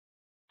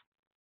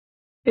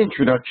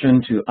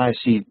Introduction to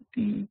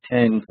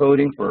ICD-10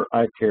 Coding for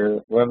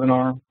Eyecare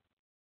webinar.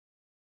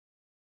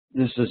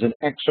 This is an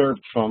excerpt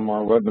from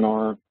our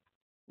webinar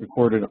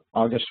recorded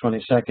August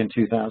 22nd,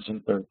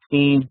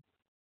 2013.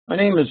 My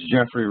name is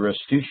Jeffrey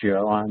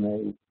Restuccio. I'm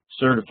a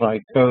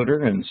certified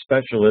coder and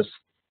specialist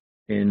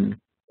in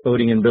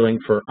coding and billing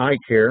for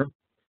Eyecare.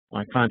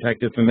 My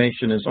contact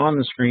information is on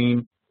the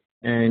screen,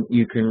 and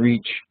you can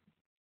reach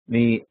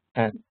me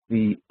at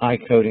the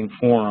EyeCoding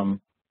Forum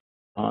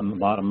on the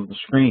bottom of the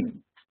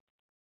screen.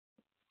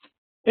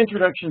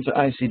 Introduction to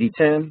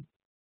ICD-10.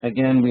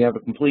 Again, we have a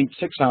complete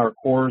 6-hour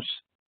course,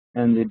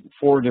 and the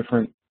 4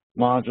 different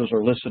modules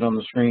are listed on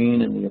the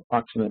screen and the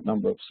approximate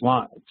number of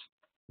slides.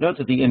 Note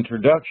that the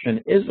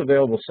introduction is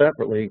available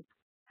separately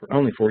for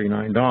only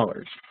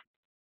 $49.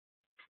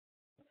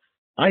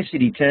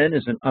 ICD-10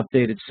 is an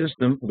updated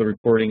system for the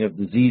reporting of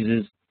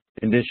diseases,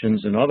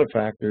 conditions, and other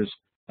factors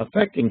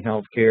affecting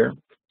healthcare,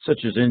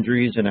 such as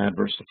injuries and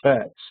adverse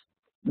effects.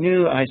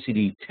 New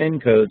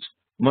ICD-10 codes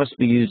must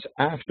be used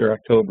after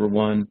October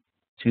 1,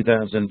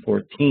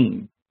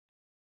 2014.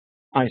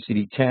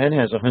 ICD-10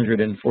 has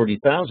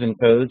 140,000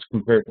 codes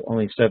compared to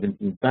only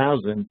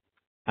 17,000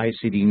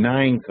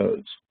 ICD-9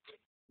 codes.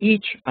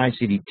 Each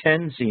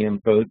ICD-10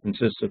 CM code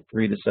consists of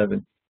 3 to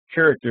 7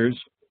 characters,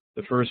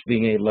 the first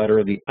being a letter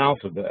of the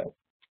alphabet,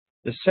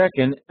 the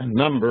second a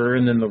number,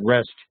 and then the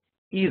rest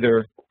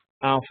either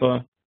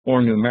alpha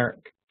or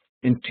numeric.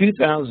 In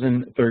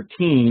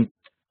 2013,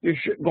 your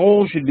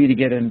goal should be to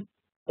get an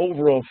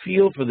overall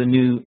feel for the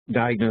new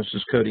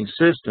diagnosis coding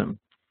system.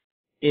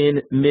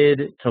 In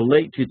mid to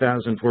late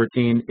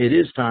 2014, it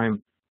is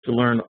time to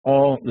learn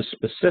all the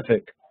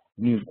specific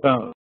new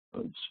codes.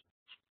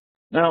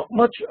 Now,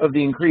 much of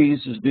the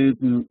increase is due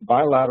to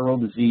bilateral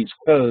disease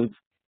codes,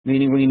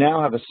 meaning we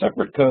now have a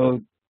separate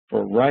code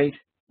for right,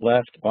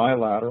 left,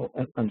 bilateral,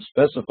 and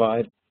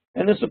unspecified,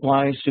 and this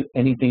applies to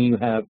anything you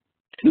have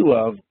 2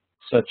 of,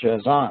 such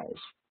as eyes.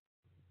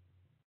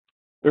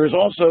 There is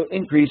also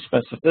increased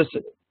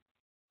specificity.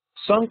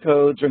 Some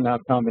codes are now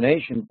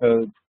combination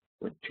codes,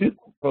 where 2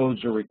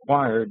 codes are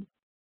required.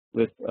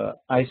 With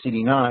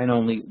ICD-9,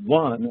 only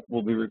 1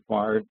 will be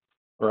required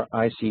for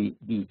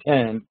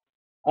ICD-10.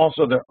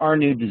 Also, there are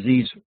new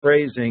disease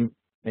phrasing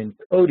and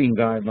coding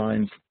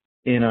guidelines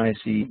in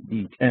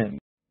ICD-10.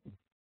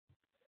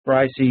 For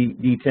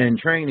ICD-10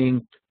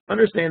 training,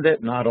 understand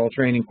that not all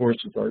training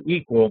courses are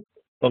equal.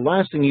 The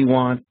last thing you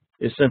want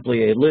is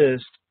simply a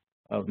list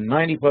of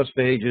 90-plus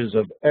pages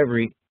of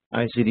every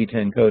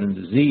ICD-10 code and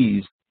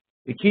disease.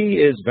 The key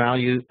is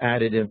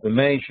value-added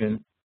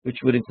information, which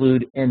would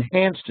include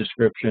enhanced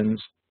descriptions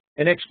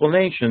and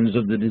explanations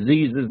of the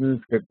diseases and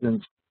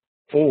descriptions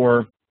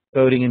for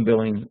coding and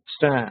billing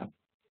staff,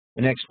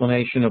 an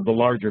explanation of the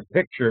larger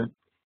picture,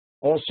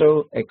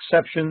 also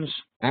exceptions,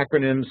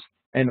 acronyms,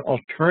 and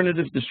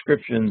alternative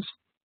descriptions,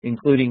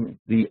 including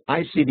the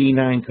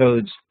ICD-9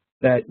 codes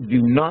that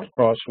do not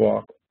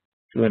crosswalk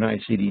to an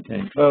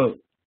ICD-10 code.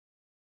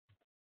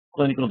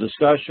 Clinical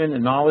discussion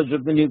and knowledge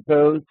of the new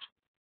codes,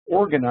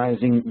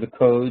 organizing the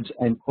codes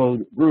and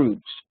code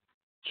groups,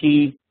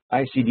 key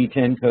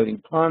ICD-10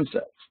 coding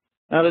concepts.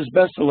 Now, it is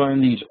best to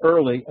learn these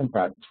early and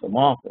practice them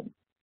often.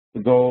 The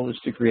goal is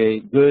to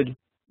create good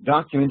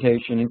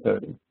documentation and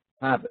coding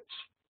habits.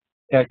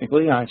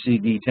 Technically,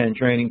 ICD-10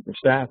 training for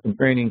staff and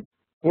training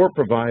for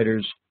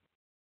providers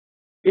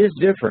is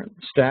different.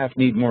 Staff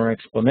need more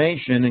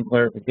explanation and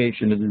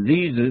clarification of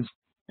diseases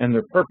and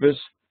their purpose,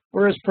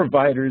 whereas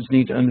providers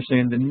need to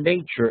understand the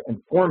nature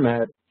and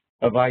format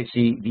of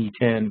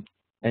ICD-10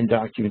 and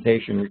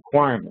documentation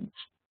requirements.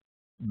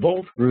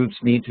 Both groups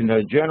need to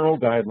know general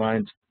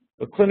guidelines,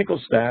 but clinical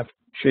staff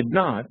should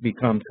not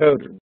become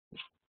coders.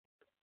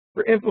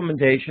 For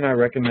implementation, I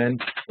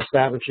recommend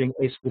establishing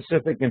a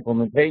specific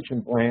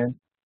implementation plan.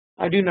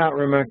 I do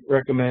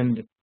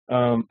recommend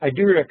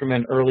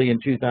early in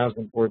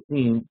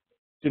 2014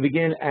 to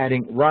begin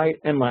adding right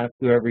and left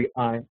to every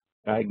eye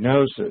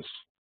diagnosis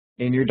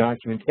in your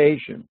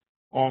documentation.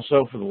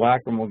 Also, for the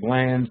lacrimal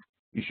glands,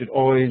 you should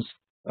always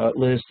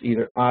list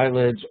either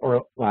eyelids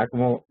or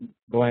lacrimal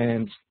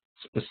glands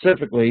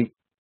specifically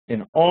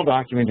in all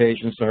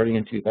documentation starting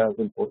in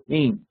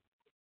 2014.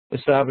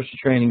 Establish a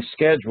training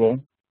schedule.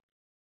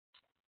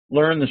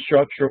 Learn the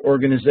structure,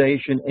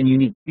 organization, and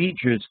unique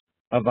features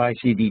of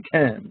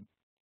ICD-10.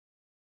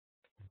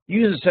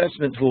 Use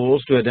assessment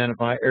tools to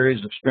identify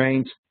areas of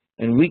strengths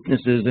and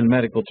weaknesses in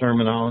medical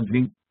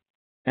terminology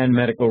and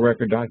medical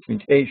record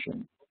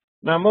documentation.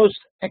 Now, most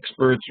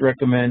experts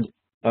recommend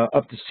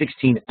up to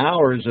 16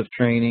 hours of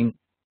training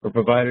for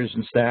providers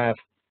and staff.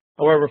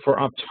 However, for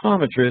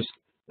optometrists,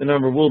 the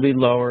number will be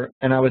lower,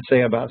 and I would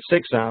say about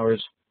 6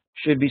 hours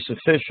should be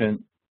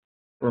sufficient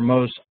for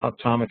most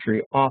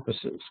optometry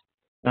offices.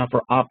 Now,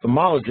 for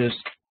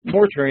ophthalmologists,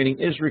 more training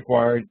is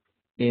required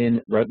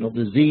in retinal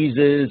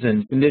diseases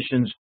and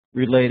conditions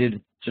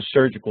related to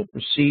surgical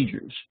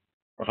procedures.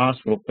 For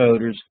hospital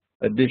coders,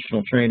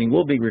 additional training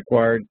will be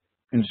required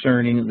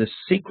concerning the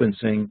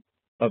sequencing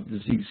of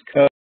disease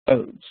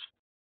codes.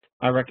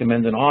 I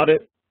recommend an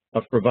audit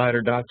of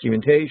provider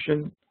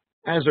documentation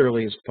as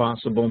early as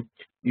possible.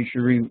 You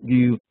should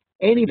review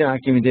any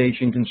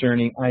documentation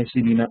concerning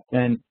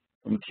ICD-10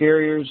 from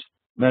carriers.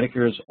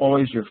 Medicare is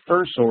always your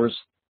first source.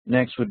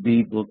 Next would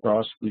be Blue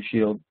Cross Blue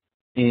Shield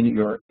in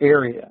your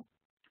area.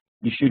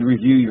 You should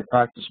review your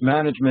practice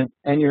management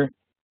and your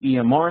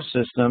EMR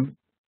system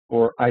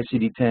for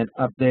ICD-10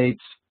 updates.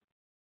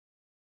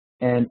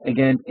 And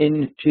again,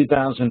 in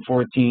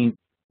 2014,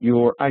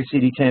 your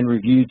ICD-10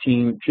 review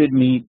team should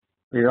meet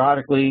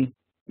periodically,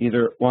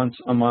 either once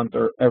a month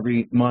or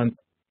every month,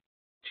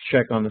 to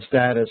check on the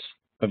status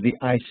of the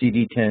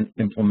ICD-10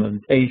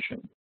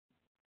 implementation.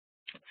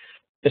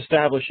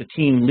 Establish a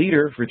team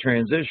leader for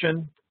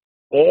transition.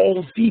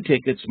 All fee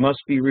tickets must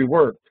be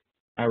reworked.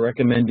 I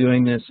recommend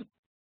doing this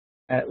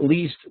at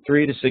least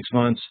 3 to 6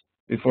 months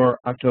before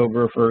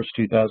October 1st,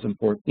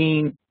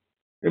 2014.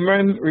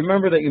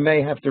 Remember that you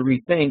may have to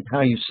rethink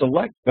how you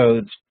select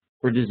codes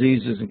for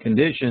diseases and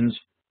conditions.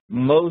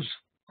 Most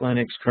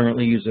clinics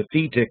currently use a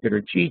fee ticket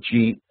or cheat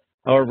sheet.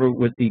 However,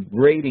 with the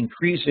great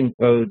increase in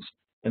codes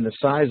and the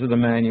size of the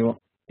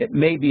manual, it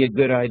may be a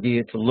good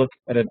idea to look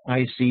at an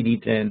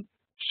ICD-10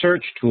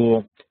 search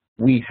tool.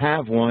 We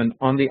have one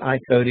on the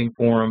iCoding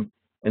forum,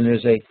 and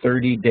there's a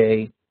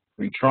 30-day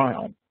free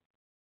trial.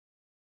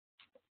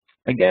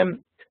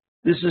 Again,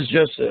 this is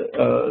just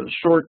a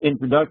short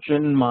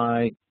introduction.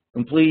 My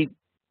complete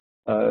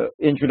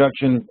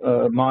introduction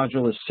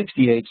module is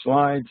 68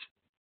 slides,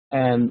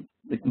 and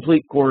the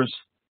complete course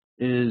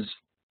is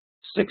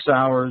 6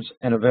 hours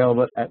and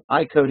available at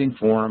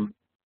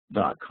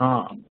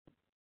EyeCodingForum.com.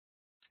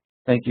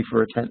 Thank you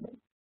for attending.